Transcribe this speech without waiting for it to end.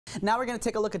Now we're going to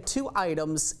take a look at two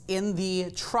items in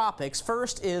the tropics.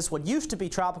 First is what used to be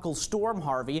Tropical Storm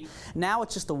Harvey. Now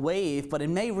it's just a wave, but it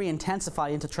may re-intensify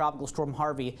into Tropical Storm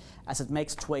Harvey as it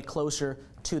makes its way closer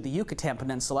to the Yucatan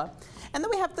Peninsula. And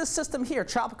then we have this system here,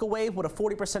 tropical wave with a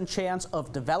 40% chance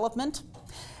of development.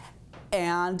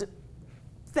 And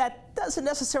that doesn't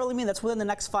necessarily mean that's within the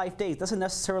next 5 days. Doesn't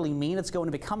necessarily mean it's going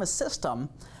to become a system,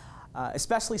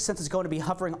 especially since it's going to be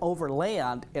hovering over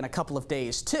land in a couple of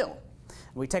days too.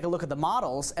 We take a look at the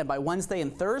models, and by Wednesday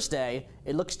and Thursday,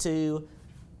 it looks to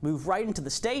move right into the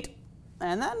state.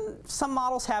 And then some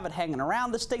models have it hanging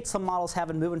around the state, some models have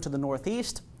it moving to the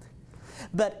northeast.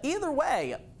 But either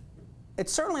way, it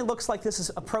certainly looks like this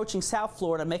is approaching South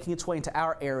Florida, making its way into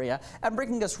our area and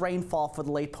bringing us rainfall for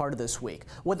the late part of this week.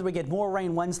 Whether we get more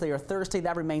rain Wednesday or Thursday,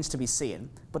 that remains to be seen.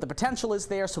 But the potential is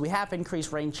there, so we have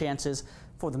increased rain chances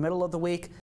for the middle of the week.